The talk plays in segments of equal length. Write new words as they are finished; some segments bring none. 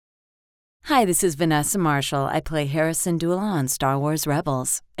Hi, this is Vanessa Marshall. I play Harrison Dula on Star Wars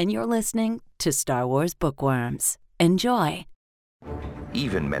Rebels, and you're listening to Star Wars Bookworms. Enjoy.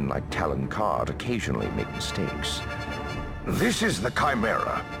 Even men like Talon Card occasionally make mistakes. This is the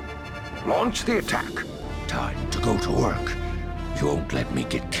Chimera. Launch the attack. Time to go to work. You won't let me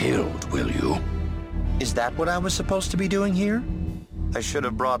get killed, will you? Is that what I was supposed to be doing here? I should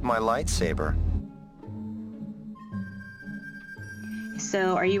have brought my lightsaber.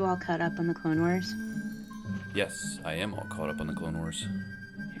 So, are you all caught up on the Clone Wars? Yes, I am all caught up on the Clone Wars.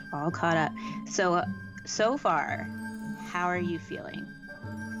 You're all caught up. So far, how are you feeling?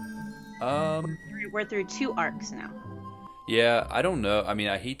 We're through 2 arcs now. Yeah, I don't know. I mean,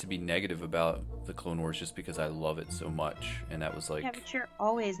 I hate to be negative about the Clone Wars just because I love it so much, and that was like... Yeah, but you're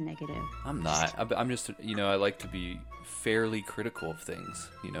always negative. I'm not. I'm just, I like to be fairly critical of things,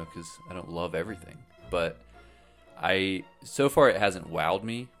 because I don't love everything. But so far it hasn't wowed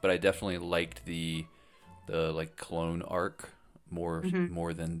me, but I definitely liked the like clone arc more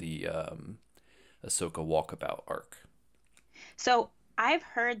than the Ahsoka walkabout arc. So I've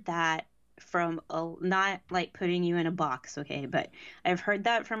heard that from not like putting you in a box, okay, but I've heard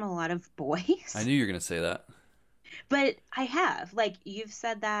that from a lot of boys. I knew you were gonna say that. But I have, like, you've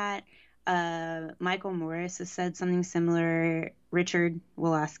said that. Michael Morris has said something similar. Richard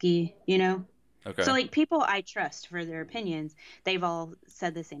Woloski, Okay. So, like, people I trust for their opinions, they've all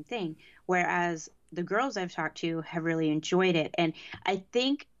said the same thing. Whereas the girls I've talked to have really enjoyed it. And I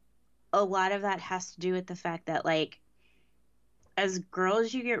think a lot of that has to do with the fact that, like, as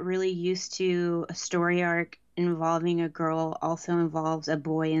girls, you get really used to a story arc involving a girl also involves a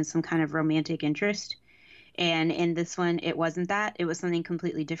boy and some kind of romantic interest. And in this one, it wasn't that. It was something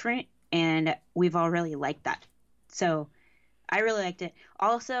completely different. And we've all really liked that. So I really liked it.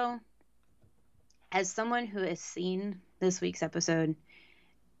 Also, as someone who has seen this week's episode,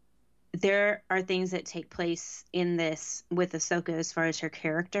 there are things that take place in this with Ahsoka as far as her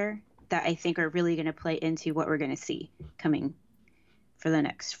character that I think are really going to play into what we're going to see coming for the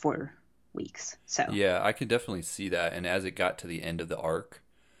next 4 weeks. So yeah, I can definitely see that. And as it got to the end of the arc,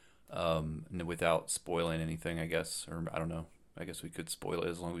 without spoiling anything, I guess, or I don't know, I guess we could spoil it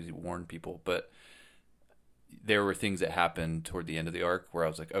as long as you warn people, but there were things that happened toward the end of the arc where I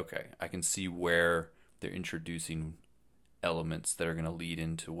was like, okay, I can see where they're introducing elements that are going to lead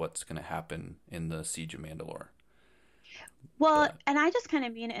into what's going to happen in the Siege of Mandalore. Well, and I just kind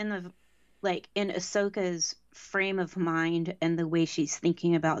of mean in Ahsoka's frame of mind and the way she's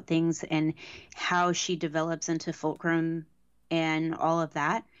thinking about things and how she develops into fulcrum and all of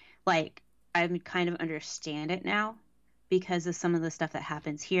that. Like, I kind of understand it now because of some of the stuff that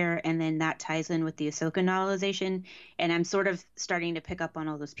happens here, and then that ties in with the Ahsoka novelization, and I'm sort of starting to pick up on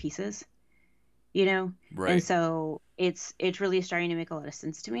all those pieces, Right. And so it's really starting to make a lot of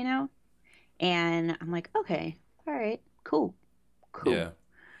sense to me now, and I'm like, okay, all right, cool.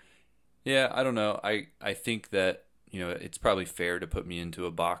 Yeah, I don't know. I think that, it's probably fair to put me into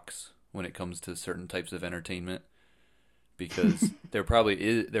a box when it comes to certain types of entertainment, because there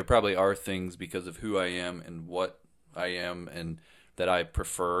probably are things because of who I am and what I am and that I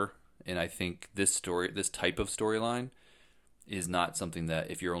prefer. And I think this type of storyline is not something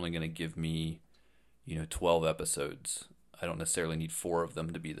that, if you're only going to give me, 12 episodes, I don't necessarily need 4 of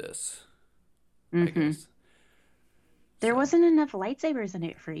them to be this. I guess. There wasn't enough lightsabers in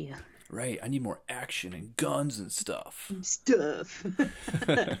it for you. Right. I need more action and guns and stuff.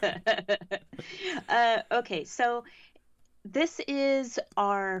 Okay, so this is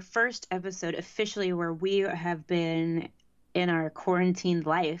our first episode officially where we have been in our quarantined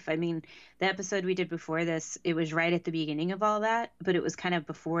life. I mean, the episode we did before this, it was right at the beginning of all that, but it was kind of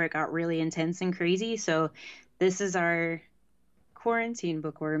before it got really intense and crazy. So this is our quarantine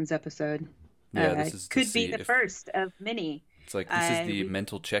bookworms episode. Yeah, this could be the first of many. It's like, this is the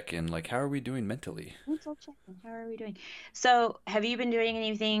mental check-in. Like, how are we doing mentally? Mental check-in. How are we doing? So, have you been doing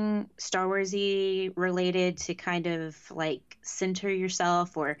anything Star Wars-y related to kind of like center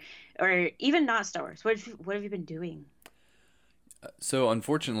yourself, or even not Star Wars? What have you been doing? So,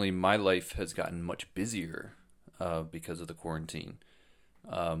 unfortunately, my life has gotten much busier because of the quarantine.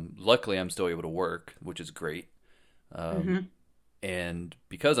 Luckily, I'm still able to work, which is great. And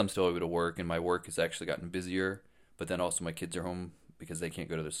because I'm still able to work, and my work has actually gotten busier, but then also my kids are home because they can't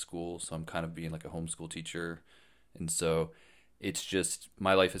go to their school, so I'm kind of being like a homeschool teacher. And so it's just,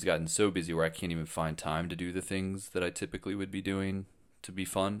 my life has gotten so busy where I can't even find time to do the things that I typically would be doing to be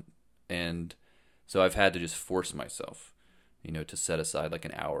fun. And so I've had to just force myself, to set aside like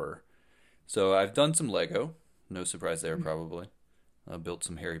an hour. So I've done some Lego, no surprise there probably. I built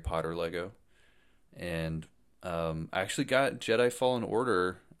some Harry Potter Lego, and I actually got Jedi Fallen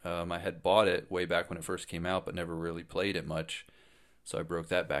Order I had bought it way back when it first came out, but never really played it much. So I broke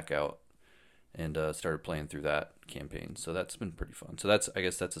that back out and started playing through that campaign. So that's been pretty fun. So I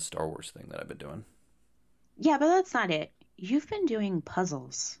guess that's a Star Wars thing that I've been doing. Yeah, but that's not it. You've been doing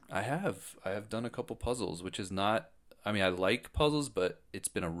puzzles. I have done a couple puzzles, which is not. I mean, I like puzzles, but it's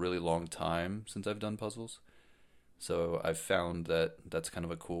been a really long time since I've done puzzles. So I've found that that's kind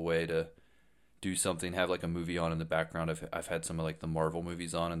of a cool way to do something, have like a movie on in the background. I've had some of like the Marvel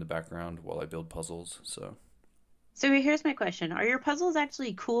movies on in the background while I build puzzles. So here's my question. Are your puzzles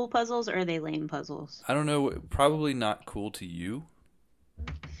actually cool puzzles or are they lame puzzles? I don't know, probably not cool to you,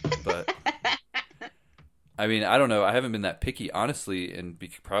 but I mean, I don't know. I haven't been that picky, honestly, and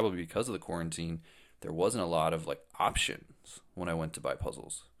probably because of the quarantine, there wasn't a lot of like options when I went to buy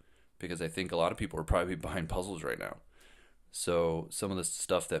puzzles, because I think a lot of people are probably buying puzzles right now. So some of the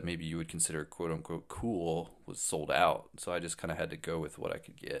stuff that maybe you would consider quote unquote cool was sold out. So I just kind of had to go with what I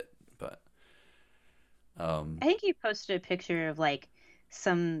could get. But I think you posted a picture of like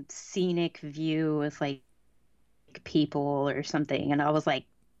some scenic view with like people or something, and I was like,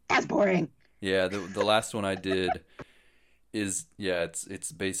 that's boring. yeah, the last one I did is, yeah,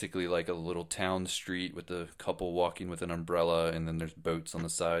 it's basically like a little town street with a couple walking with an umbrella, and then there's boats on the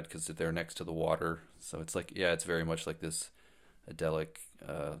side because they're next to the water. So it's like, yeah, it's very much like this idyllic,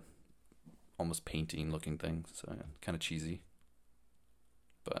 almost painting looking thing. So yeah, kind of cheesy,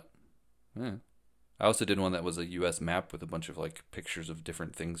 but yeah. I also did one that was a U.S. map with a bunch of like pictures of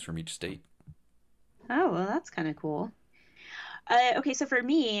different things from each state. Oh, well, that's kind of cool. Okay, so for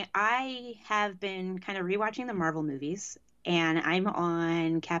me, I have been kind of rewatching the Marvel movies, and I'm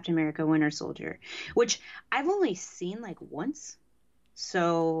on Captain America Winter Soldier, which I've only seen like once.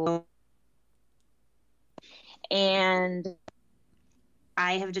 So, and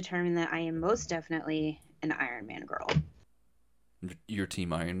I have determined that I am most definitely an Iron Man girl. Your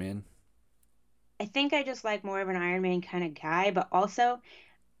team Iron Man? I think I just like more of an Iron Man kind of guy, but also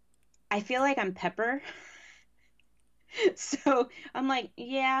I feel like I'm Pepper. So I'm like,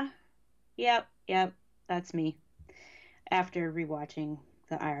 yeah, yep, that's me. After rewatching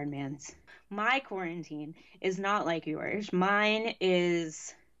the Iron Mans, my quarantine is not like yours. Mine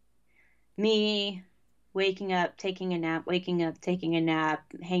is me waking up, taking a nap, waking up, taking a nap,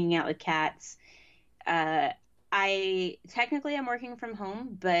 hanging out with cats. I technically am working from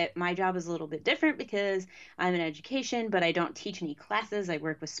home, but my job is a little bit different because I'm in education, but I don't teach any classes. I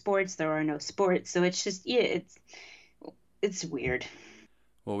work with sports. There are no sports, so it's just, yeah, it's weird.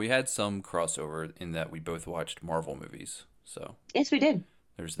 Well, we had some crossover in that we both watched Marvel movies. So Yes, we did.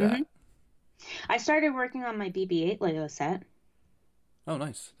 there's that. Mhm. I started working on my BB-8 Lego set. Oh,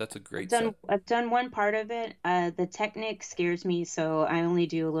 nice. That's a I've great done set. I've done one part of it. The Technic scares me, so I only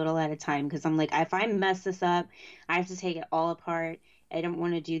do a little at a time because I'm like, if I mess this up, I have to take it all apart. I don't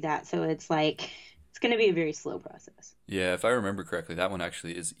want to do that, so it's like it's going to be a very slow process. Yeah, if I remember correctly, that one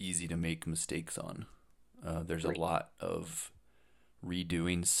actually is easy to make mistakes on. There's a Right. lot of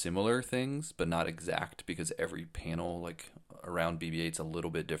redoing similar things, but not exact, because every panel like around BB-8's a little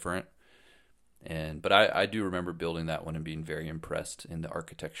bit different. But I do remember building that one and being very impressed in the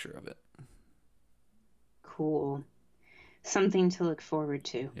architecture of it. Cool. Something to look forward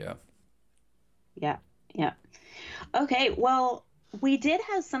to. Yeah. Yeah, yeah. Okay, well, we did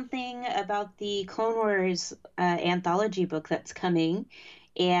have something about the Clone Wars anthology book that's coming,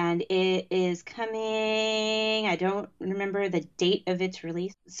 and it is coming. I don't remember the date of its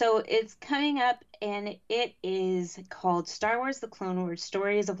release. So it's coming up, and it is called Star Wars: The Clone Wars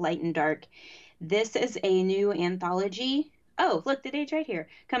Stories of Light and Dark. This is a new anthology. Oh, look, the date's right here.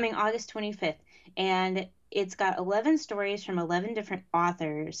 Coming August 25th. And it's got 11 stories from 11 different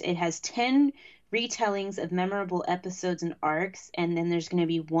authors. It has 10 retellings of memorable episodes and arcs, and then there's going to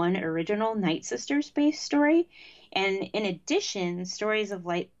be one original Night Sisters based story. And in addition, Stories of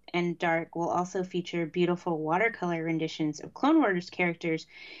Light and Dark will also feature beautiful watercolor renditions of Clone Wars characters.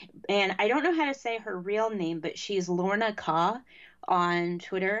 And I don't know how to say her real name, but she's Lorna Ka on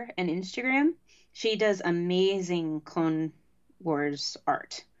Twitter and Instagram. She does amazing Clone Wars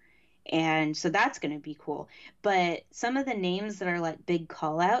art. And so that's going to be cool. But some of the names that are like big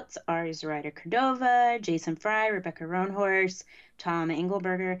call outs are Zoraida Cordova, Jason Fry, Rebecca Roanhorse, Tom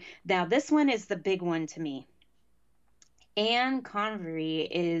Engelberger. Now, this one is the big one to me. Anne Convery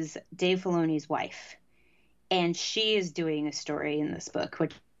is Dave Filoni's wife. And she is doing a story in this book,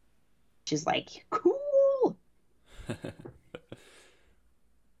 which is like, cool.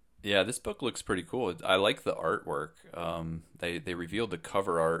 Yeah, this book looks pretty cool. I like the artwork. They revealed the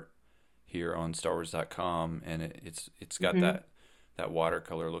cover art here on StarWars.com, and it's got that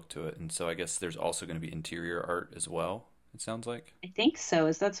watercolor look to it. And so I guess there's also going to be interior art as well. it sounds like. I think so.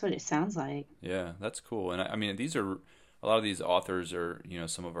 Is that's what it sounds like. Yeah, that's cool. And I mean, these are a lot of these authors are,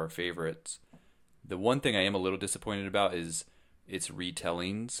 some of our favorites. The one thing I am a little disappointed about is its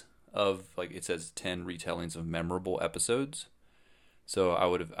retellings of, like, it says 10 retellings of memorable episodes. So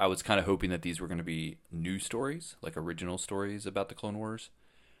I was kind of hoping that these were going to be new stories, like original stories about the Clone Wars.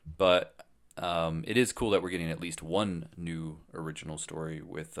 But it is cool that we're getting at least one new original story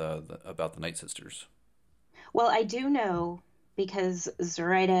with about the Night Sisters. Well, I do know because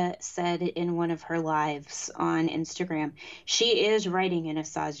Zoraida said in one of her lives on Instagram, she is writing an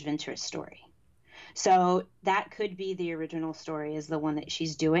Asajj Ventress story. So that could be the original story is the one that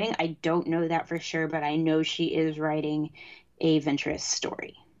she's doing. I don't know that for sure, but I know she is writing a Ventress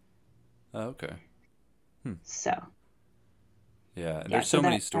story. Oh, okay. So. Yeah, and there's so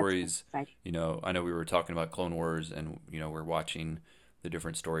many stories, I know we were talking about Clone Wars and, we're watching the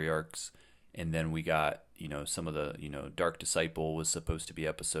different story arcs, and then we got, some of the, Dark Disciple was supposed to be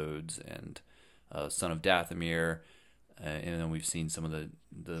episodes, and Son of Dathomir, and then we've seen some of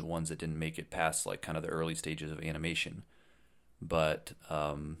the ones that didn't make it past, like, kind of the early stages of animation. But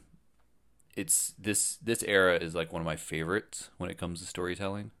it's this era is, like, one of my favorites when it comes to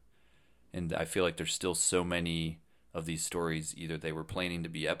storytelling, and I feel like there's still so many of these stories, either they were planning to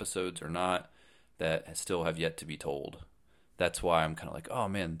be episodes or not, that still have yet to be told. That's why I'm kind of like, oh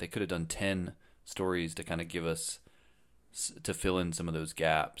man, they could have done 10 stories to kind of give us, to fill in some of those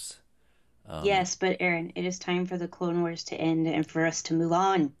gaps. Yes, but Aaron, it is time for the Clone Wars to end and for us to move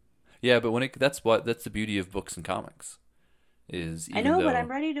on. Yeah, but that's the beauty of books and comics. I know, but I'm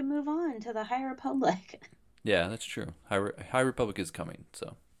ready to move on to the High Republic. Yeah, that's true. High Republic is coming,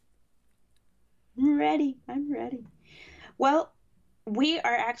 so. I'm ready. Well, we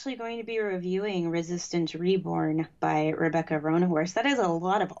are actually going to be reviewing Resistance Reborn by Rebecca Roanhorse. That is a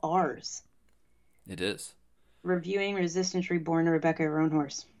lot of R's. It is. Reviewing Resistance Reborn, Rebecca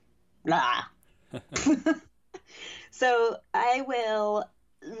Roanhorse. Blah. So I will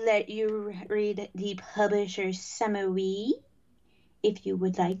let you read the publisher's summary if you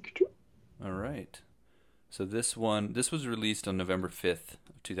would like to. All right. So this was released on November 5th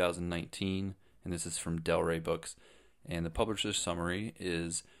of 2019, and this is from Del Rey Books. And the publisher's summary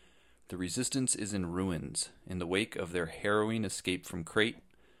is, the Resistance is in ruins. In the wake of their harrowing escape from Crate,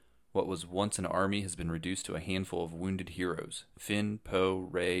 what was once an army has been reduced to a handful of wounded heroes. Finn, Poe,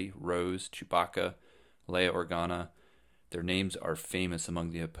 Rey, Rose, Chewbacca, Leia Organa. Their names are famous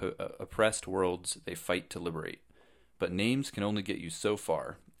among the oppressed worlds they fight to liberate. But names can only get you so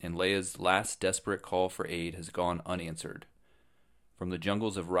far, and Leia's last desperate call for aid has gone unanswered. From the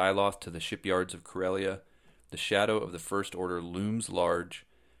jungles of Ryloth to the shipyards of Corellia, the shadow of the First Order looms large,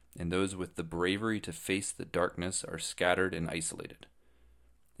 and those with the bravery to face the darkness are scattered and isolated.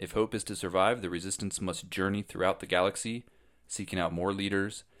 If hope is to survive, the Resistance must journey throughout the galaxy, seeking out more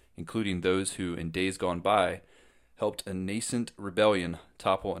leaders, including those who, in days gone by, helped a nascent rebellion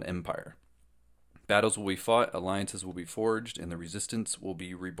topple an empire. Battles will be fought, alliances will be forged, and the Resistance will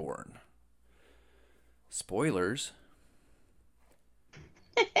be reborn. Spoilers.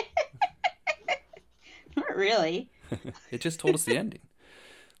 Not really. It just told us the ending.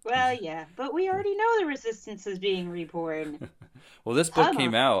 Well, yeah, but we already know the Resistance is being reborn. Well, this book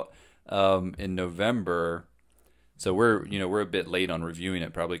came out in November, so we're a bit late on reviewing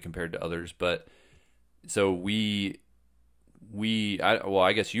it, probably compared to others. But so I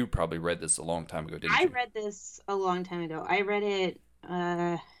guess you probably read this a long time ago, didn't you? I read this a long time ago. I read it.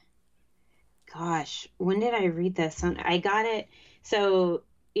 Gosh, when did I read this? I got it. So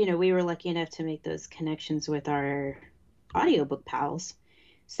we were lucky enough to make those connections with our audiobook pals.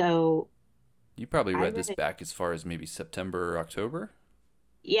 So you probably read this back as far as maybe September or October?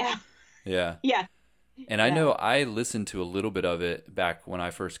 Yeah. Yeah. Yeah. And I know I listened to a little bit of it back when I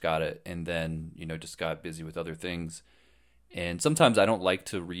first got it, and then, just got busy with other things. And sometimes I don't like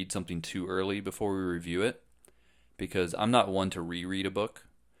to read something too early before we review it, because I'm not one to reread a book.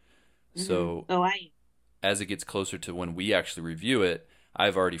 Mm-hmm. So as it gets closer to when we actually review it,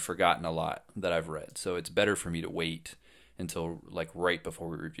 I've already forgotten a lot that I've read. So it's better for me to wait until right before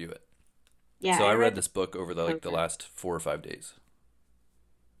we review it. Yeah. So I read this book over the last 4 or 5 days.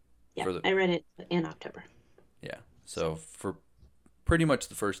 Yeah, I read it in October. Yeah. So for pretty much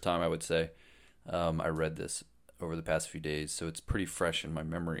the first time, I would say, I read this over the past few days. So it's pretty fresh in my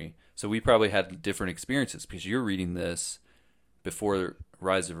memory. So we probably had different experiences because you're reading this before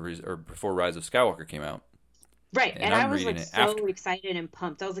Rise of Skywalker came out. Right, and I was so excited and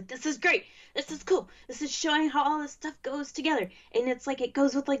pumped. I was like, "This is great! This is cool! This is showing how all this stuff goes together." And it's like it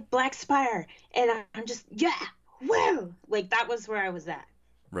goes with Black Spire, and I'm just woo! That was where I was at.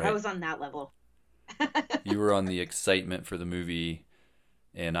 Right. I was on that level. You were on the excitement for the movie,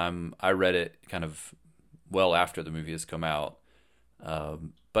 and I read it kind of well after the movie has come out.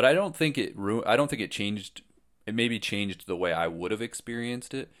 But I don't think I don't think it changed. It maybe changed the way I would have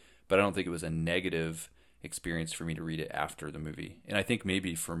experienced it, but I don't think it was a negative experience for me to read it after the movie. And I think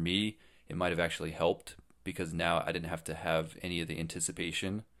maybe for me, it might have actually helped because now I didn't have to have any of the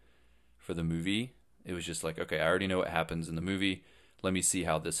anticipation for the movie. It was just like, okay, I already know what happens in the movie. Let me see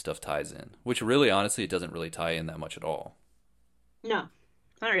how this stuff ties in. Which really, honestly, it doesn't really tie in that much at all. No,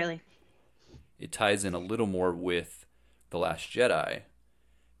 not really. It ties in a little more with The Last Jedi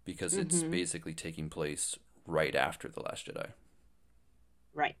because it's Mm-hmm. basically taking place right after The Last Jedi.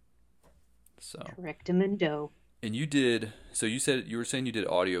 Right. So, Correctamundo. and you did, so you were saying you did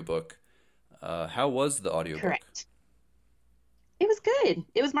audiobook. How was the audiobook? Correct. It was good.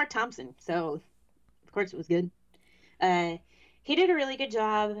 It was Mark Thompson, so of course it was good. Uh, he did a really good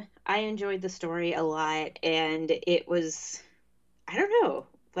job. I enjoyed the story a lot, and it was, I don't know,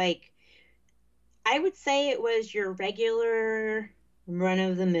 like, I would say it was your regular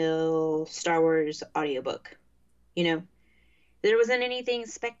run-of-the-mill Star Wars audiobook. You know, there wasn't anything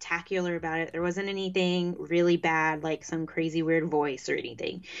spectacular about it. There wasn't anything really bad, like some crazy weird voice or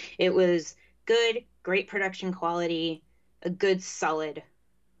anything. It was good, great production quality, a good, solid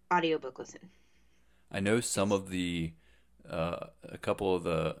audiobook listen. I know some of a couple of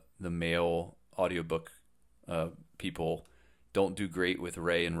the male audiobook people don't do great with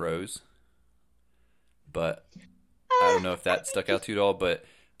Ray and Rose, but I don't know if I that think stuck out to you at all. But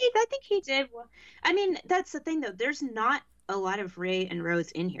I think he did well. I mean, that's the thing though. There's not a lot of Ray and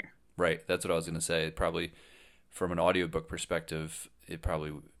Rose in here. right, that's what I was gonna say. Probably from an audiobook perspective, it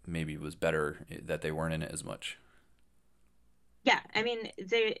probably maybe was better that they weren't in it as much. Yeah, I mean,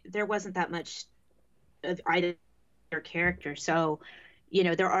 there wasn't that much of either character. So,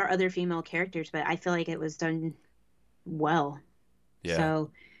 there are other female characters, but I feel like it was done well. Yeah,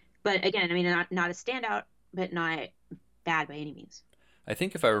 So, but again, I mean, not a standout, but not bad by any means. I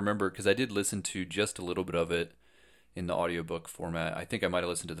think if I remember, because I did listen to just a little bit of it in the audiobook format. I think I might have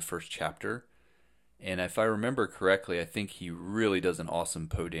listened to the first chapter. And if I remember correctly, I think he really does an awesome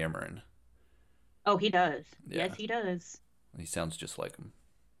Poe Dameron. Oh, he does. Yeah. Yes, he does. He sounds just like him.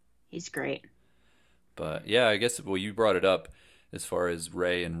 He's great. But yeah, I guess, well, you brought it up as far as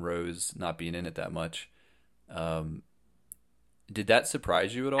Ray and Rose not being in it that much. Did that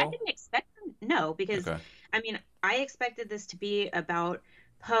surprise you at I all? didn't expect him. No, because Okay. I mean, I expected this to be about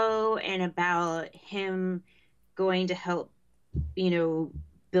Poe and about him going to help, you know,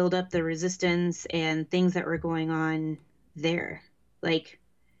 build up the resistance and things that were going on there. Like,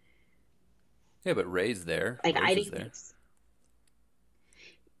 Yeah, but Ray's there. I Rose is didn't. there.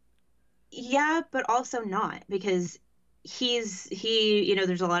 Yeah, but also not because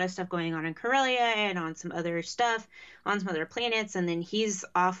there's a lot of stuff going on in Corellia and on some other stuff on some other planets, and then he's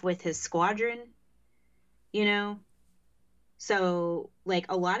off with his squadron, you know. So like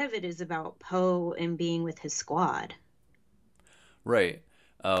a lot of it is about Poe and being with his squad. Right.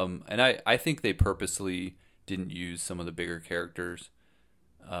 And I think they purposely didn't use some of the bigger characters.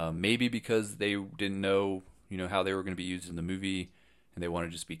 Maybe because they didn't know, how they were going to be used in the movie, and they want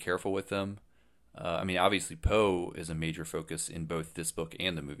to just be careful with them. I mean, obviously Poe is a major focus in both this book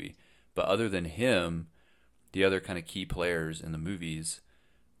and the movie, but other than him, the other kind of key players in the movies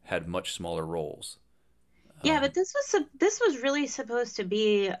had much smaller roles. Yeah, but this was really supposed to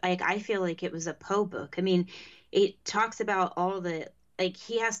be like I feel like it was a Poe book. I mean, it talks about all the like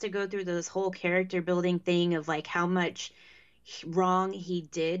he has to go through this whole character building thing of like how much wrong he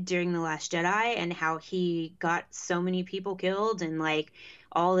did during the Last Jedi and how he got so many people killed and like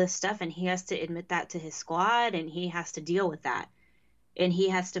all this stuff and he has to admit that to his squad and he has to deal with that. And he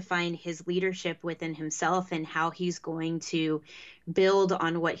has to find his leadership within himself and how he's going to build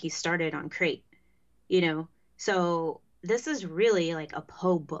on what he started on Crate, you know. So this is really like a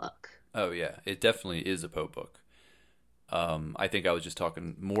Poe book. Oh yeah, it definitely is a Poe book. I think I was just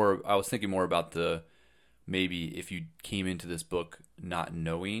talking more. I was thinking more about maybe if you came into this book not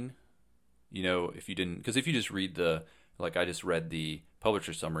knowing, if you didn't, because if you just read like I just read the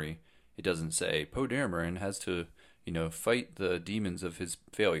publisher summary, it doesn't say Poe Dameron has to, fight the demons of his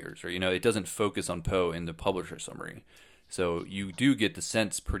failures, or it doesn't focus on Poe in the publisher summary. So you do get the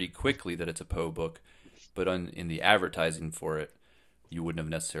sense pretty quickly that it's a Poe book, but in the advertising for it, you wouldn't have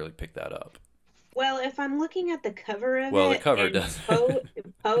necessarily picked that up. Well, if I'm looking at the cover of Well, it, the cover and does. Poe,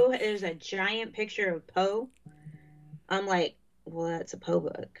 there's a giant picture of Poe. I'm like, well, that's a Poe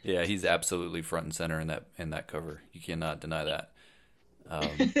book. Yeah, he's absolutely front and center in that cover. You cannot deny that.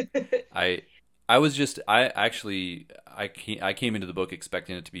 I came into the book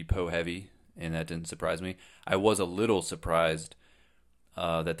expecting it to be Poe heavy, and that didn't surprise me. I was a little surprised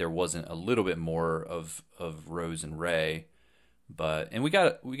that there wasn't a little bit more of Rose and Rey, and we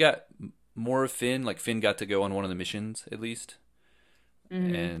got more of Finn. Like Finn got to go on one of the missions at least,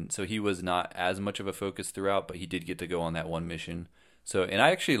 and so he was not as much of a focus throughout, but he did get to go on that one mission. So, and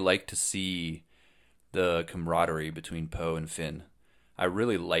I actually like to see the camaraderie between Poe and Finn. I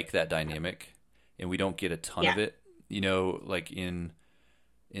really like that dynamic, and we don't get a ton of it. Like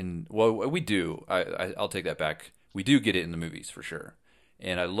well, we do. I'll take that back. We do get it in the movies for sure.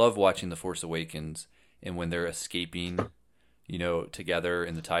 And I love watching The Force Awakens and when they're escaping, together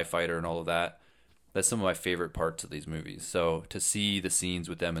in the TIE fighter and all of that. That's some of my favorite parts of these movies. So to see the scenes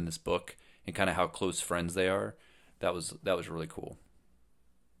with them in this book and kind of how close friends they are, that was really cool.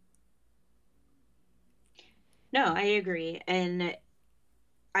 No, I agree. And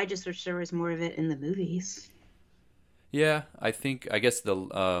I just wish there was more of it in the movies. Yeah, I guess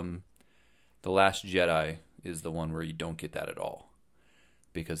the Last Jedi is the one where you don't get that at all,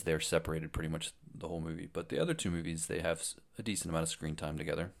 because they're separated pretty much the whole movie. But the other two movies, they have a decent amount of screen time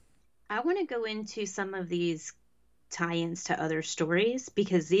together. I want to go into some of these tie-ins to other stories,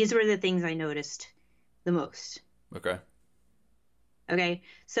 because these were the things I noticed the most. Okay,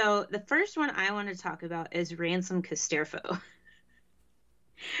 so the first one I want to talk about is Ransom Casterfo.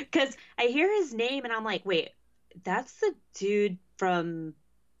 Because I hear his name and I'm like, wait, that's the dude from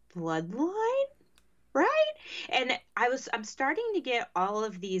Bloodline? Right? And I'm starting to get all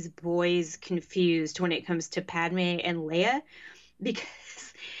of these boys confused when it comes to Padme and Leia,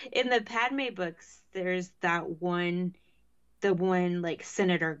 because in the Padme books, there's the one like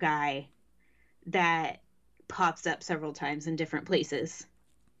senator guy that pops up several times in different places,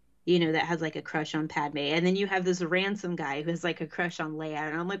 that has like a crush on Padme. And then you have this Ransom guy who has like a crush on Leia.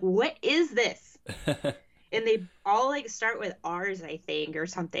 And I'm like, what is this? And they all like start with R's, I think, or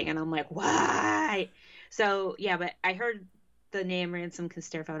something. And I'm like, why? So, yeah, but I heard the name Ransom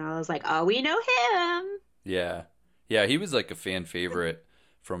Casterfo and I was like, oh, we know him. Yeah. Yeah, he was like a fan favorite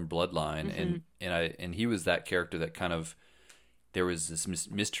from Bloodline. And he was that character that kind of, there was this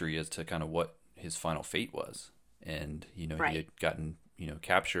mystery as to kind of what his final fate was. And, right. He had gotten,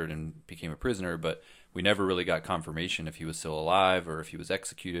 captured and became a prisoner, but we never really got confirmation if he was still alive or if he was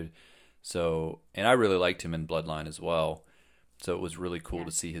executed. So, and I really liked him in Bloodline as well. So it was really cool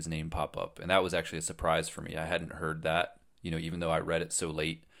to see his name pop up. And that was actually a surprise for me. I hadn't heard that, even though I read it so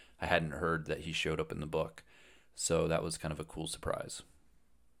late, I hadn't heard that he showed up in the book. So that was kind of a cool surprise.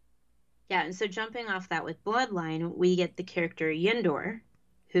 Yeah, and so jumping off that with Bloodline, we get the character Yendor,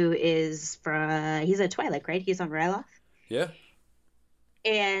 who is he's a Twi'lek, right? He's on Ryloth. Yeah.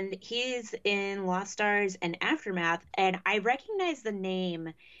 And he's in Lost Stars and Aftermath, and I recognize the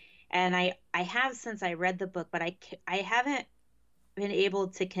name, and I have since I read the book, but I haven't been able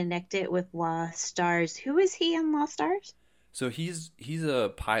to connect it with Lost Stars. Who is he in Lost Stars? So he's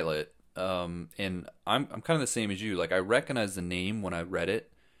a pilot, and I'm kind of the same as you. Like, I recognize the name when I read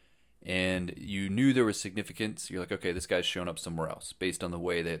it, and you knew there was significance. You're like, okay, this guy's shown up somewhere else based on the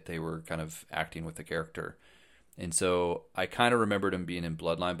way that they were kind of acting with the character. And so I kind of remembered him being in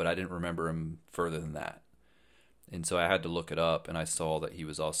Bloodline, but I didn't remember him further than that. And so I had to look it up, and I saw that he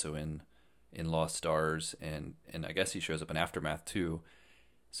was also in Lost Stars, and I guess he shows up in Aftermath too.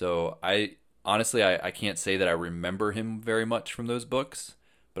 So I honestly can't say that I remember him very much from those books,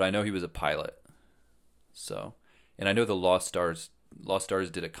 but I know he was a pilot. So, and I know the Lost Stars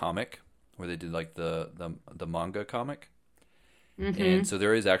did a comic where they did like the manga comic. Mm-hmm. And so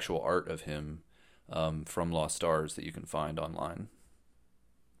there is actual art of him from Lost Stars that you can find online.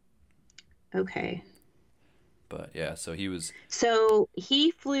 Okay. But yeah, so he was. So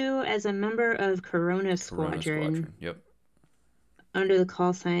he flew as a member of Corona Squadron. Yep. Under the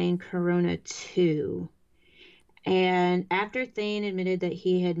call sign Corona 2. And after Thane admitted that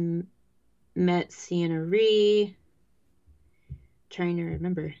he had met Sienna Ree, trying to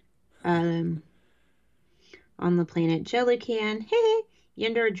remember, on the planet Jellican,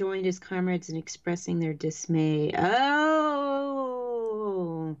 Yendor joined his comrades in expressing their dismay. Oh,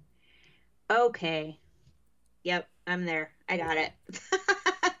 okay. Yep, I'm there. I got it.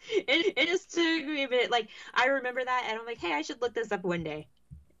 It just took me a bit. Like, I remember that, and I'm like, hey, I should look this up one day.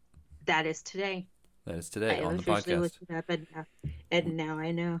 That is today. That is today on the podcast. Looked it up, and now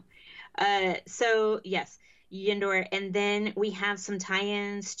I know. So, yes, Yendor. And then we have some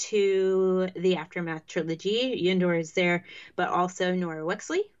tie-ins to the Aftermath trilogy. Yendor is there, but also Nora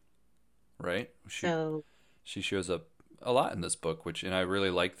Wexley. Right. She shows up a lot in this book, and I really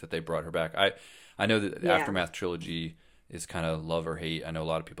like that they brought her back. I know that the Aftermath trilogy is kind of love or hate. I know a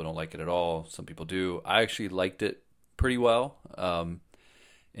lot of people don't like it at all. Some people do. I actually liked it pretty well.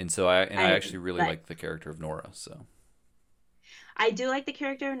 And so I actually really like the character of Nora. So I do like the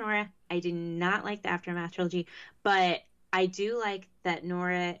character of Nora. I do not like the Aftermath trilogy, but I do like that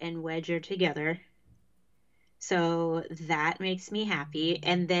Nora and Wedge are together. So that makes me happy.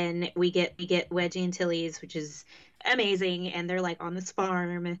 And then we get Wedge and Tilly's, which is amazing, and they're like on this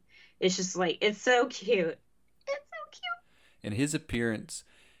farm. It's just like it's so cute. It's so cute. and his appearance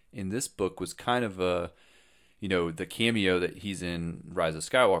in this book was kind of a, the cameo that he's in Rise of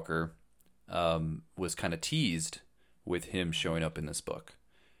Skywalker was kind of teased with him showing up in this book,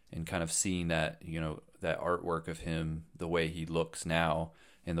 and kind of seeing that, that artwork of him, the way he looks now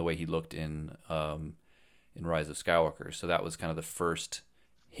and the way he looked in Rise of Skywalker. So that was kind of the first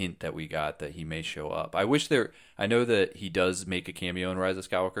hint that we got that he may show up. I know that he does make a cameo in Rise of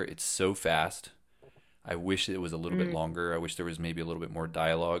Skywalker. It's so fast. I wish it was a little bit longer. I wish there was maybe a little bit more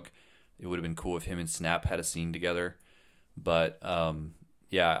dialogue. It would have been cool if him and Snap had a scene together. But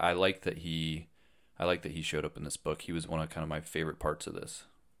yeah, I like that he showed up in this book. He was one of kind of my favorite parts of this.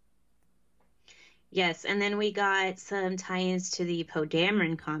 Yes, and then we got some tie-ins to the Poe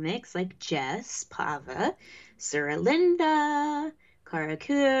Dameron comics, like Jess, Pava, Sura Linda, Cara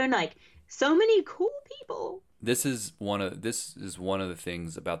Kuhn, like so many cool people. This is one of the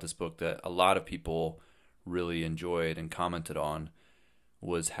things about this book that a lot of people really enjoyed and commented on,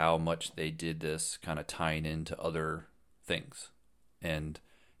 was how much they did this kind of tying into other things. And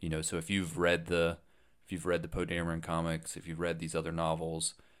so if you've read the Poe Dameron comics, if you've read these other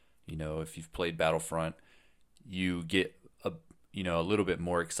novels, if you've played Battlefront, you get a little bit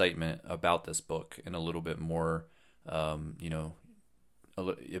more excitement about this book, and a little bit more,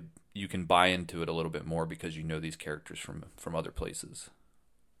 you can buy into it a little bit more because you know these characters from other places.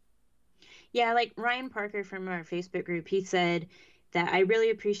 Yeah, like Ryan Parker from our Facebook group, he said that I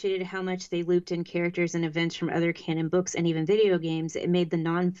really appreciated how much they looped in characters and events from other canon books and even video games. It made the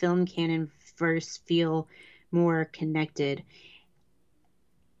non-film canon verse feel more connected.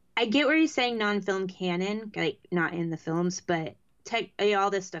 I get where he's saying non-film canon, like not in the films, but all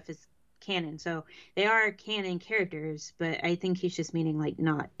this stuff is canon. So they are canon characters, but I think he's just meaning like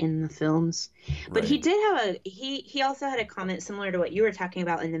not in the films. But he did have he also had a comment similar to what you were talking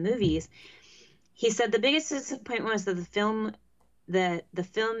about in the movies. He said the biggest disappointment was that the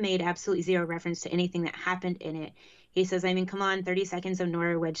film made absolutely zero reference to anything that happened in it. He says, I mean, come on, 30 seconds of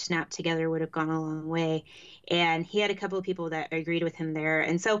Nora Wedge Snap together would have gone a long way. And he had a couple of people that agreed with him there.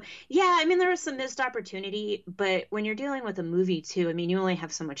 And so, yeah, I mean, there was some missed opportunity. But when you're dealing with a movie, too, I mean, you only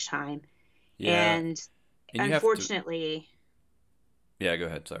have so much time. Yeah. And unfortunately... Yeah, go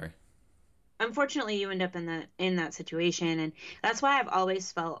ahead. Sorry. Unfortunately, you end up in that situation. And that's why I've always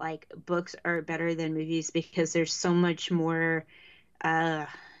felt like books are better than movies, because there's so much more...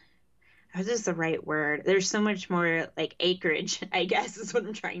 This is the right word. There's so much more like acreage, I guess is what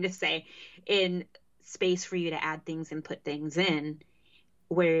I'm trying to say, in space for you to add things and put things in,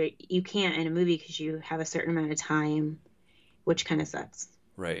 where you can't in a movie because you have a certain amount of time, which kind of sucks.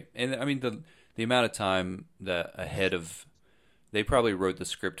 Right. And I mean, the amount of time that they probably wrote the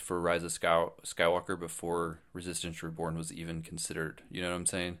script for Rise of Skywalker before Resistance Reborn was even considered. You know what I'm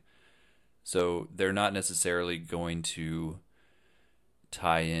saying? So they're not necessarily going to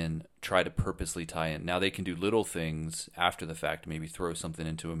try to purposely tie in. Now they can do little things after the fact, maybe throw something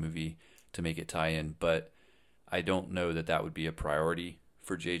into a movie to make it tie in, but I don't know that would be a priority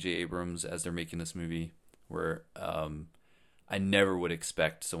for J.J. Abrams as they're making this movie, where I never would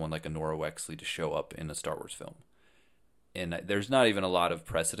expect someone like a Nora Wexley to show up in a Star Wars film. And there's not even a lot of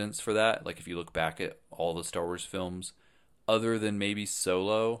precedence for that. Like if you look back at all the Star Wars films, other than maybe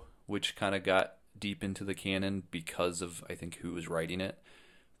Solo, which kind of got deep into the canon because of, I think, who was writing it.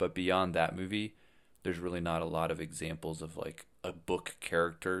 But beyond that movie, there's really not a lot of examples of like a book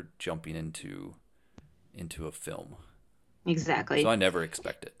character jumping into a film. Exactly. So I never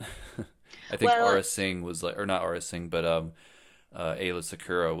expect it. I think Aura Singh was like, or not Aura Singh, but Ayla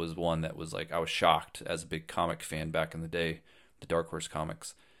Sakura was one that was like, I was shocked as a big comic fan back in the day, the Dark Horse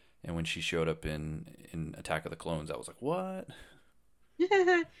comics. And when she showed up in Attack of the Clones, I was like, what?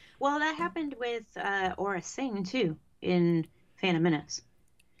 Well, that happened with Aura Singh, too, in Phantom Menace.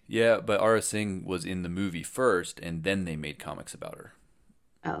 Yeah, but Aura Singh was in the movie first, and then they made comics about her.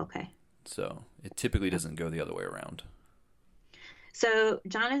 Oh, okay. So it typically doesn't go the other way around. So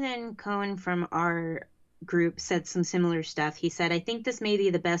Jonathan Cohen from our group said some similar stuff. He said, I think this may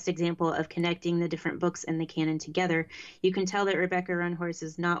be the best example of connecting the different books in the canon together. You can tell that Rebecca Runhorse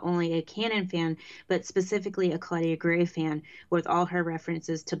is not only a canon fan, but specifically a Claudia Gray fan, with all her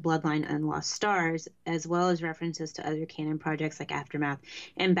references to Bloodline and Lost Stars, as well as references to other canon projects like Aftermath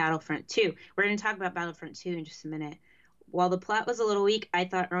and Battlefront 2. We're going to talk about Battlefront 2 in just a minute. while the plot was a little weak, I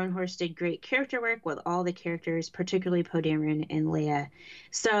thought Roanhorse did great character work with all the characters, particularly Poe Dameron and Leia.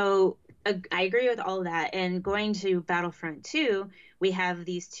 So I agree with all of that. And going to Battlefront 2, we have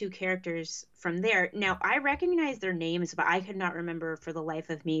these two characters from there. Now, I recognize their names, but I could not remember for the life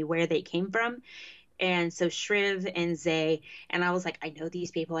of me where they came from. And so Shriv and Zay, and I was like, I know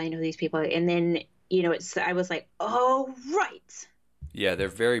these people. And then, I was like, oh, right. Yeah, they're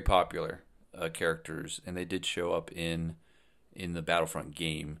very popular characters, and they did show up in the Battlefront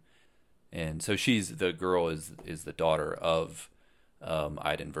game. And so the girl is the daughter of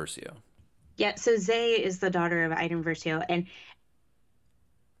Iden Versio. Yeah, so Zay is the daughter of Iden Versio. And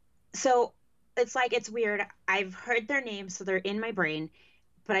so it's weird. I've heard their names, so they're in my brain,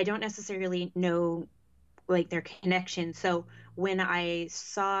 but I don't necessarily know like their connection. So when I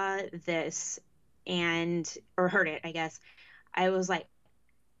saw this or heard it, I guess, I was like,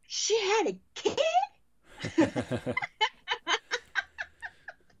 she had a kid?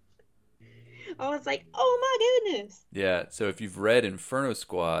 I was like, oh my goodness. Yeah, so if you've read Inferno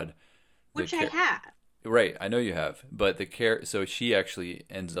Squad, which I have. Right, I know you have. But so she actually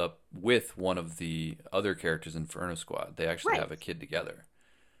ends up with one of the other characters in Inferno Squad. They actually have a kid together.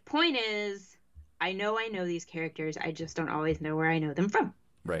 Point is, I know these characters. I just don't always know where I know them from.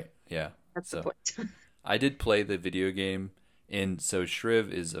 Right, yeah. That's the point. I did play the video game, and so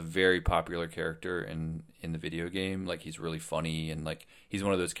Shriv is a very popular character in the video game. Like, he's really funny, and like he's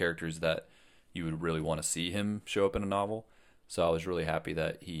one of those characters that you would really want to see him show up in a novel. So I was really happy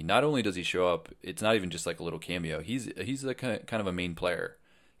that he not only does he show up, it's not even just like a little cameo. He's a kind of a main player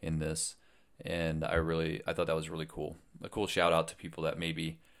in this, and I thought that was really cool. A cool shout out to people that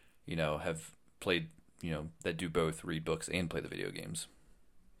maybe, have played, that do both read books and play the video games.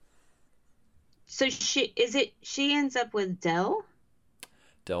 So she ends up with Del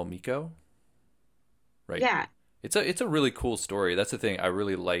Meeko? Right. Yeah. It's a really cool story. That's the thing. I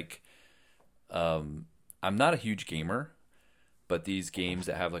really like I'm not a huge gamer, but these games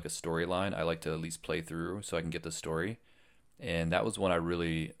that have like a storyline, I like to at least play through so I can get the story. And that was one I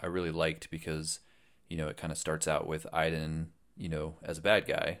really liked because, it kind of starts out with Iden, as a bad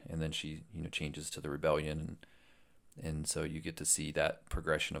guy, and then she, changes to the rebellion, and so you get to see that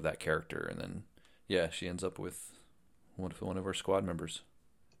progression of that character, and then she ends up with one of our squad members.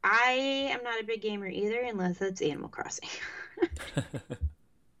 I am not a big gamer either, unless it's Animal Crossing.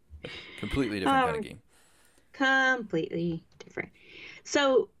 Completely different kind of game. Completely different.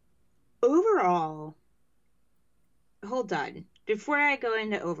 So, overall, hold on. Before I go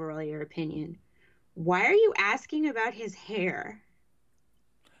into overall your opinion, why are you asking about his hair?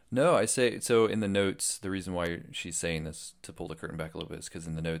 No, I say, so in the notes, the reason why she's saying this, to pull the curtain back a little bit, is because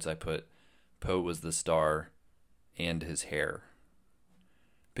in the notes I put Poe was the star and his hair.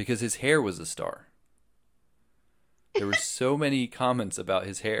 Because his hair was the star. There were so many comments about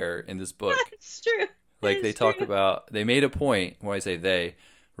his hair in this book. That's true. Like they made a point, when I say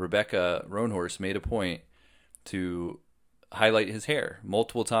Rebecca Roanhorse made a point to highlight his hair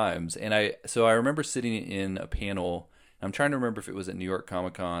multiple times. And I remember sitting in a panel, I'm trying to remember if it was at New York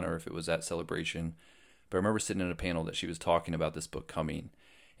Comic Con or if it was at Celebration, but I remember sitting in a panel that she was talking about this book coming,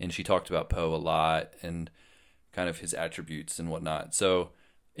 and she talked about Poe a lot and kind of his attributes and whatnot. So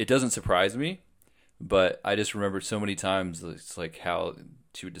it doesn't surprise me, but I just remember so many times it's like how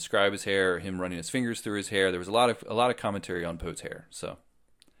she would describe his hair, him running his fingers through his hair. There was a lot of commentary on Poe's hair. So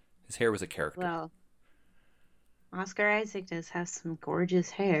his hair was a character. Well, Oscar Isaac does have some gorgeous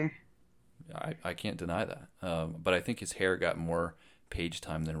hair. I can't deny that. But I think his hair got more page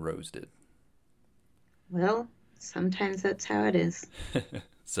time than Rose did. Well, sometimes that's how it is.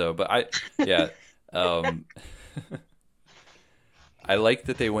 So, but I like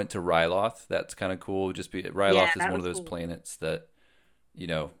that they went to Ryloth. That's kind of cool. Ryloth is one of those planets that,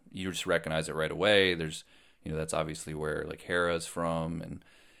 you just recognize it right away. There's, that's obviously where like Hera's from,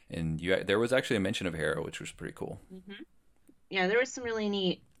 and there was actually a mention of Hera, which was pretty cool. Mm-hmm. Yeah, there was some really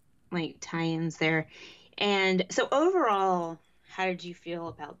neat like tie-ins there. And so overall, how did you feel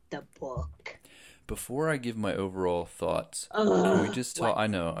about the book? Before I give my overall thoughts, can we just talk? I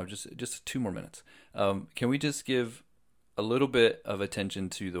know, I'm just 2 more minutes. Can we just give a little bit of attention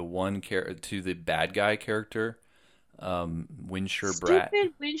to to the bad guy character, Winsher Bratt?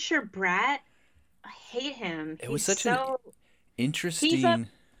 Stupid Winsher Bratt. I hate him. It was such an interesting.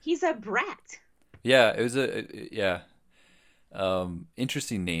 He's a brat. Yeah, it was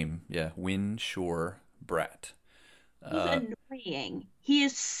interesting name. Yeah, Winsher Bratt. He's annoying. He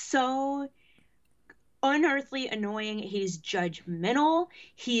is so unearthly annoying. He's judgmental.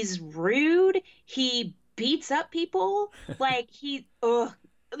 He's rude. He beats up people. Like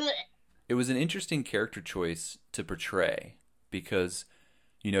it was an interesting character choice to portray because,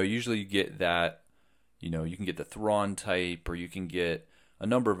 usually you get that, you can get the Thrawn type or you can get a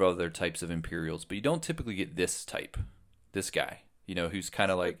number of other types of Imperials, but you don't typically get this type, this guy, who's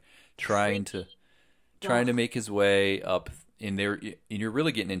kind of like trying to make his way up in there, and you're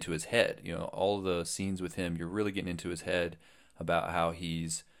really getting into his head. All the scenes with him, you're really getting into his head about how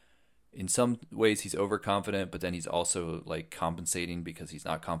he's, in some ways, he's overconfident, but then he's also like compensating because he's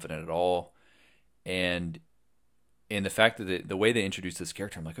not confident at all. And the fact that the way they introduce this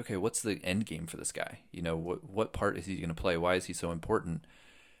character, I'm like, okay, what's the end game for this guy? What part is he going to play? Why is he so important?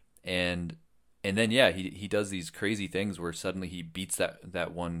 And then he does these crazy things where suddenly he beats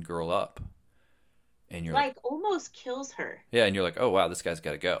that one girl up, and you're like almost kills her. Yeah, and you're like, oh wow, this guy's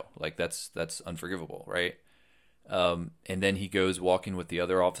got to go. Like that's unforgivable, right? And then he goes walking with the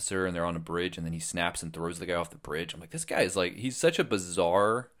other officer, and they're on a bridge, and then he snaps and throws the guy off the bridge. I'm like, this guy is like, he's such a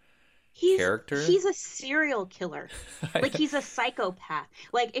bizarre character. He's a serial killer. Like, he's a psychopath.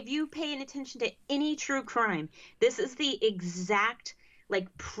 Like, if you pay attention to any true crime, this is the exact, like,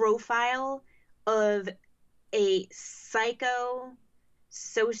 profile of a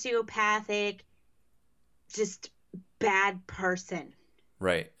sociopathic, just bad person.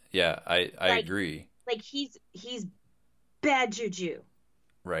 Right. Yeah, I agree. Like, he's bad juju.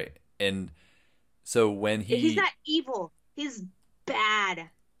 Right. And so when he's not evil, he's bad.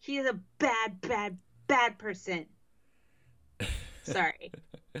 He is a bad person. Sorry.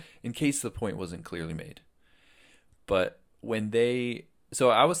 In case the point wasn't clearly made. But so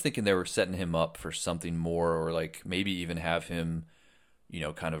I was thinking they were setting him up for something more, or like maybe even have him,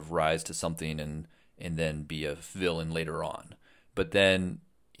 kind of rise to something and then be a villain later on. But then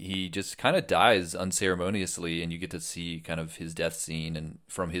he just kind of dies unceremoniously, and you get to see kind of his death scene and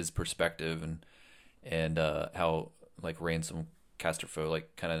from his perspective, and how like Ransom Casterfo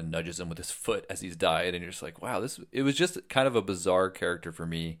like kind of nudges him with his foot as he's died, and you're just like, wow, it was just kind of a bizarre character for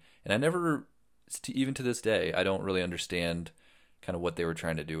me, and I never, even to this day, I don't really understand kind of what they were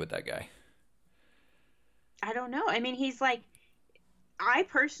trying to do with that guy. I don't know. I mean, he's like, I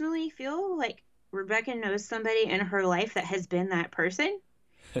personally feel like Rebecca knows somebody in her life that has been that person.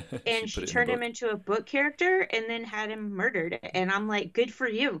 And she turned him into a book character and then had him murdered. And I'm like, good for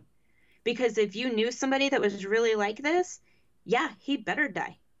you. Because if you knew somebody that was really like this, yeah, he better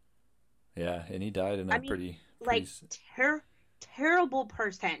die. Yeah, and he died in a pretty like, terrible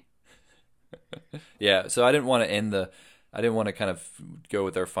person. Yeah, so I didn't want to kind of go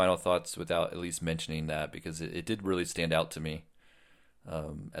with our final thoughts without at least mentioning that, because it did really stand out to me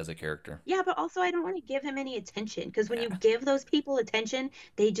as a character. Yeah, but also I don't want to give him any attention, because when you give those people attention,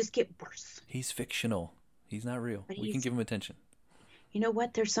 they just get worse. He's fictional. He's not real. We can give him attention. You know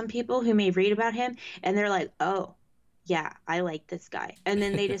what? There's some people who may read about him and they're like, oh, yeah, I like this guy. And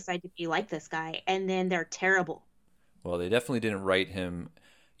then they decide to be like this guy, and then they're terrible. Well, they definitely didn't write him,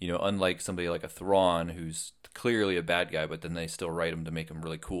 unlike somebody like a Thrawn, who's clearly a bad guy, but then they still write him to make him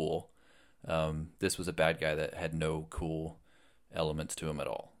really cool. This was a bad guy that had no cool elements to him at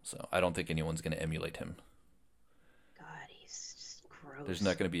all. So I don't think anyone's going to emulate him. God, he's just gross. There's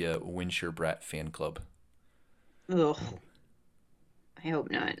not going to be a Winsher Brat fan club. Ugh. I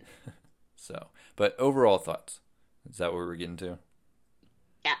hope not. So, but overall thoughts. Is that what we're getting to?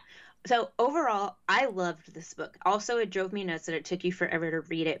 Yeah. So overall, I loved this book. Also, it drove me nuts that it took you forever to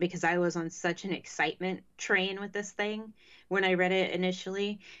read it, because I was on such an excitement train with this thing when I read it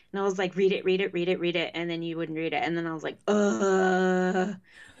initially. And I was like, read it. And then you wouldn't read it. And then I was like, ugh.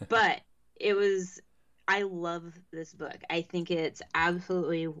 But I love this book. I think it's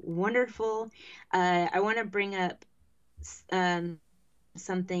absolutely wonderful. I want to bring up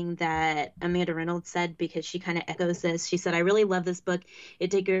something that Amanda Reynolds said, because she kind of echoes this. She said, I really love this book. It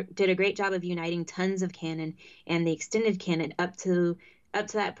did a great job of uniting tons of canon and the extended canon up to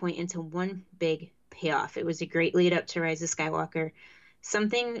that point into one big payoff. It was a great lead up to Rise of Skywalker,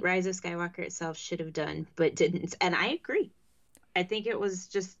 something Rise of Skywalker itself should have done but didn't. And I agree. I think it was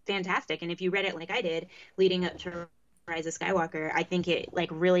just fantastic. And if you read it like I did leading up to Rise of Skywalker, I think it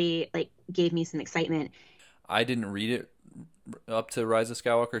really gave me some excitement. I didn't read it up to Rise of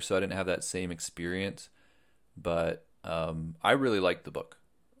Skywalker, so I didn't have that same experience, but I really liked the book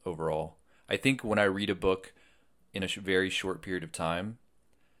overall. I think when I read a book in a very short period of time,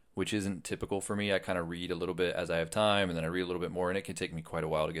 which isn't typical for me, I kind of read a little bit as I have time, and then I read a little bit more, and it can take me quite a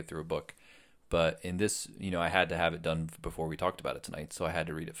while to get through a book. But in this, I had to have it done before we talked about it tonight, so I had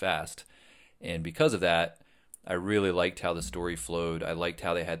to read it fast. And because of that, I really liked how the story flowed. I liked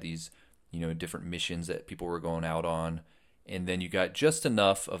how they had these, different missions that people were going out on. And then you got just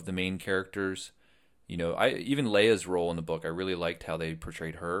enough of the main characters. Even Leia's role in the book, I really liked how they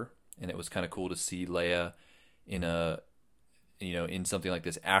portrayed her and it was kind of cool to see Leia in in something like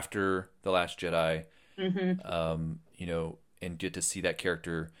this after The Last Jedi, and get to see that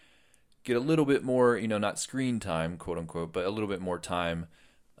character get a little bit more, not screen time, quote unquote, but a little bit more time,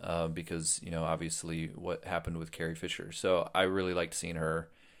 because, obviously what happened with Carrie Fisher. So I really liked seeing her,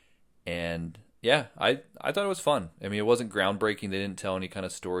 and yeah, I thought it was fun. I mean, it wasn't groundbreaking. They didn't tell any kind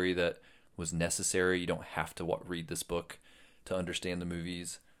of story that was necessary. You don't have to read this book to understand the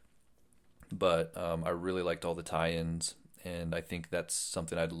movies, but I really liked all the tie-ins, and I think that's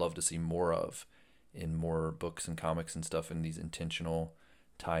something I'd love to see more of in more books and comics and stuff, in these intentional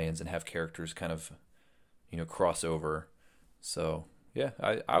tie-ins, and have characters kind of, cross over. So yeah,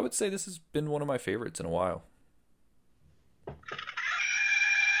 I would say this has been one of my favorites in a while.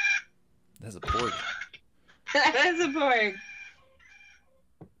 That's a porg. That's a porg.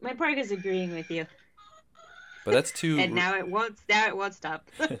 My porg is agreeing with you. But that's two. And now it won't stop.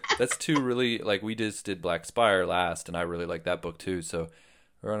 That's two really, like, we just did Black Spire last, and I really like that book too. So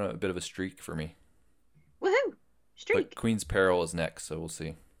we're on a bit of a streak for me. Woohoo! Streak. But Queen's Peril is next, so we'll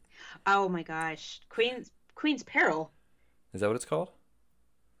see. Oh my gosh, Queen's Peril. Is that what it's called?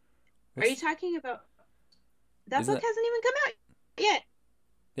 Are you talking about that book? Hasn't even come out yet.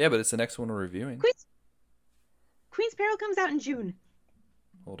 Yeah, but it's the next one we're reviewing. Queen's Peril comes out in June.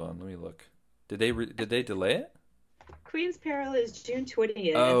 Hold on, let me look. Did they delay it? Queen's Peril is June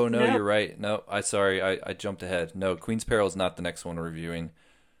 20th. Oh no, you're right. No, I jumped ahead. No, Queen's Peril is not the next one we're reviewing.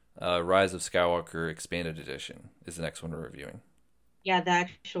 Rise of Skywalker Expanded Edition is the next one we're reviewing. Yeah, the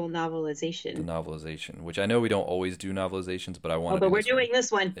actual novelization. The novelization, which I know we don't always do novelizations, but I want to. But we're doing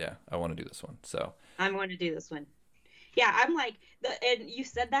this one. Yeah, I want to do this one. So I'm going to do this one. Yeah, I'm like, and you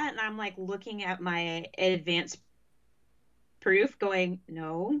said that, and I'm like looking at my advanced proof, going,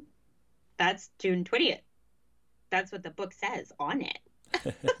 no, that's June 20th. That's what the book says on it.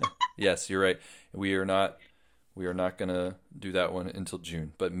 Yes, you're right. We are not gonna do that one until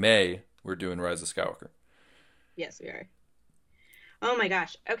June, but May we're doing Rise of Skywalker. Yes, we are. Oh my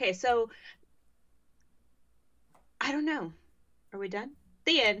gosh. Okay, so I don't know. Are we done?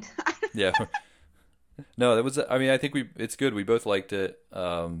 The end. Yeah. No, that was. I mean, I think it's good. We both liked it,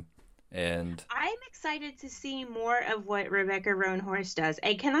 and I'm excited to see more of what Rebecca Roanhorse does.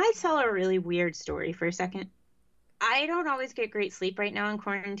 And can I tell a really weird story for a second? I don't always get great sleep right now in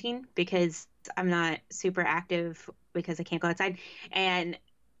quarantine because I'm not super active because I can't go outside and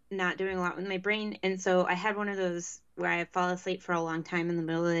not doing a lot with my brain. And so I had one of those where I fall asleep for a long time in the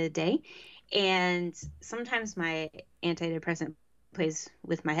middle of the day. And sometimes my antidepressant plays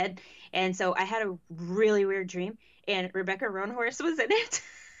with my head. And so I had a really weird dream, and Rebecca Roanhorse was in it.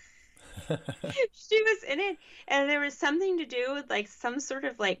 She was in it, and there was something to do with like some sort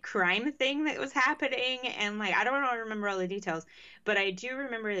of like crime thing that was happening, and like I don't remember all the details, but I do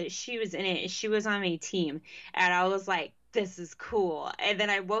remember that she was in it. She was on my team, and I was like, this is cool. And then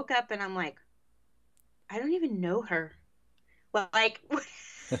I woke up and I'm like, I don't even know her. Like,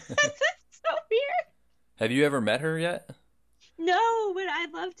 that's so weird. Have you ever met her yet? No, but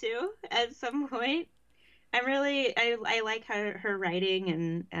I'd love to at some point. I like her writing,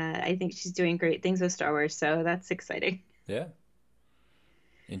 and I think she's doing great things with Star Wars, so that's exciting. Yeah.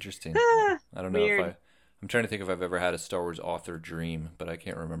 Interesting. I don't know weird. if I'm trying to think if I've ever had a Star Wars author dream, but I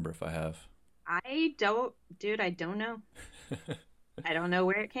can't remember if I have. I don't know. I don't know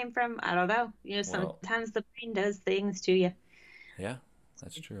where it came from. I don't know. Sometimes the brain does things to you. Yeah,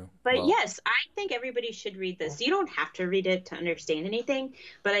 that's true. But yes, I think everybody should read this. You don't have to read it to understand anything,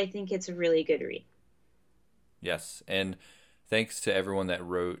 but I think it's a really good read. Yes, and thanks to everyone that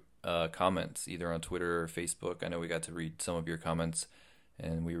wrote comments, either on Twitter or Facebook. I know we got to read some of your comments,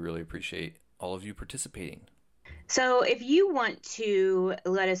 and we really appreciate all of you participating. So if you want to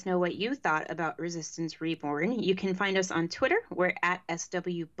let us know what you thought about Resistance Reborn, you can find us on Twitter. We're at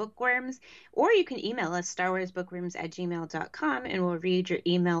SW Bookworms, or you can email us, StarWarsBookworms@gmail.com, and we'll read your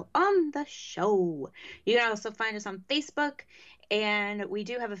email on the show. You can also find us on Facebook, and we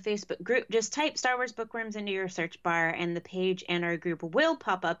do have a Facebook group. Just type Star Wars Bookworms into your search bar, and the page and our group will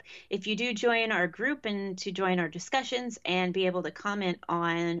pop up. If you do join our group and to join our discussions and be able to comment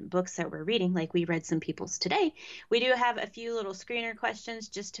on books that we're reading, like we read some people's today, we do have a few little screener questions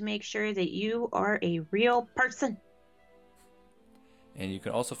just to make sure that you are a real person. And you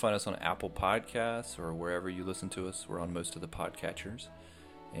can also find us on Apple Podcasts or wherever you listen to us. We're on most of the podcatchers.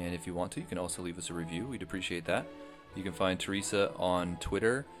 And if you want to, you can also leave us a review. We'd appreciate that. You can find Teresa on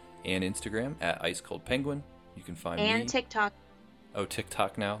Twitter and Instagram at Ice Cold Penguin. You can find me. And TikTok. Oh,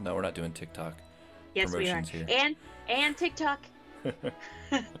 TikTok now? No, we're not doing TikTok. Yes, Promotions we are. Here. And TikTok.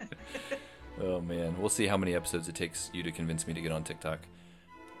 Oh, man. We'll see how many episodes it takes you to convince me to get on TikTok.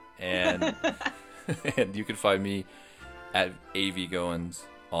 And and you can find me at avgoins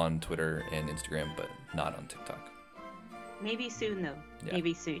on Twitter and Instagram, but not on TikTok. Maybe soon, though. Yeah.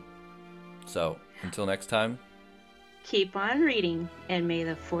 Maybe soon. So, until next time. Keep on reading, and may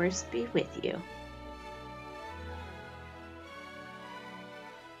the Force be with you.